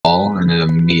and it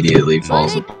immediately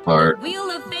falls apart. The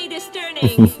wheel of fate is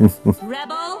turning.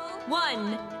 Rebel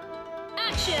 1.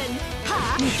 Action.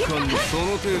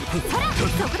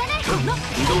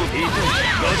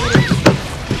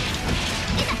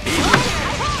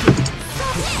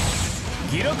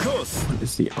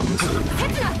 It's the opposite.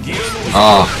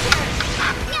 Oh.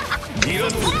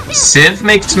 Civ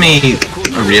makes me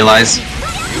realize.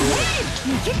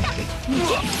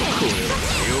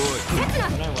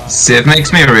 Civ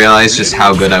makes me realize just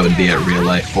how good I would be at real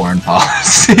life foreign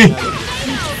policy.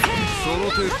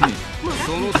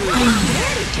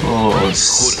 Oh,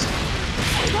 it's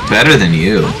better than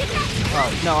you.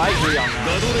 Oh, no, I agree on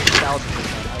that.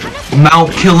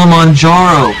 Mount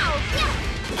Kilimanjaro.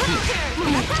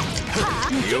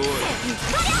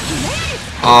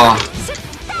 Oh,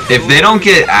 if they don't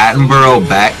get Attenborough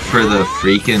back for the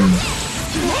freaking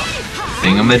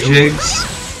thingamajigs,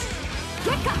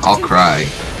 I'll cry.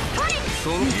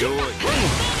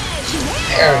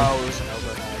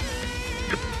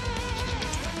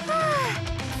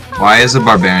 Why is a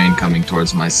barbarian coming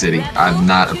towards my city? I'm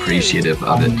not appreciative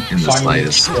of it in the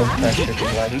slightest.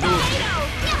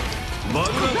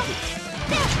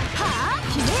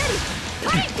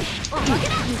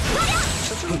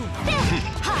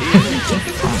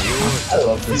 I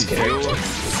love this character.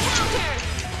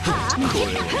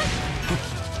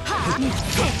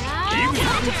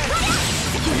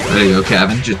 There you go,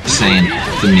 Kevin. Just saying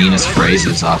the meanest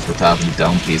phrases off the top of the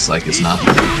dome piece like it's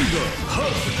nothing.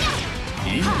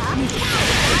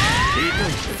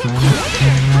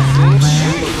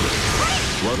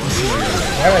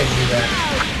 Why would I do that?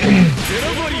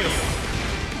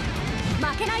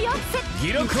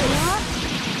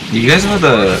 You guys know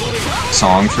the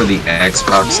song for the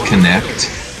Xbox Kinect?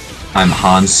 I'm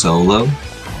Han Solo.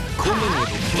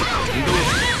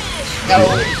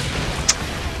 No.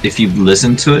 If you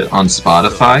listen to it on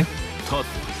Spotify,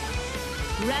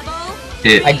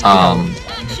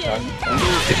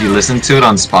 if you listen to it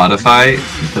on Spotify,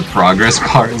 the progress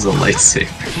bar is a lightsaber.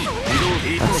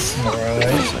 That's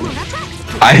alright.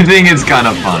 I think it's kind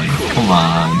of funny. Come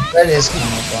on. That is kind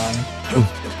of fun.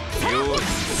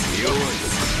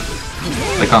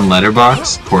 Like on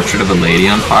Letterboxd, Portrait of a Lady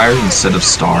on Fire, instead of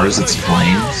stars, it's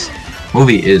flames.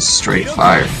 Movie is straight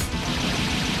fire.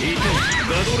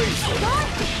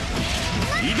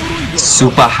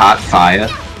 Super hot fire.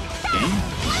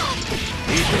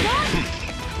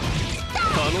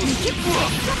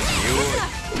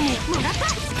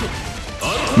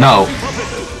 No.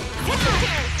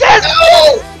 No!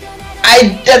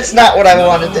 That's not what I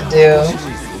wanted to do.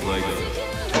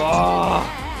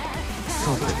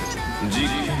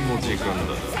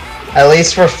 At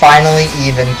least we're finally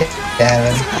even,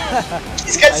 Kevin.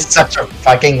 He's got such a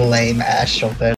fucking lame ass shoulder.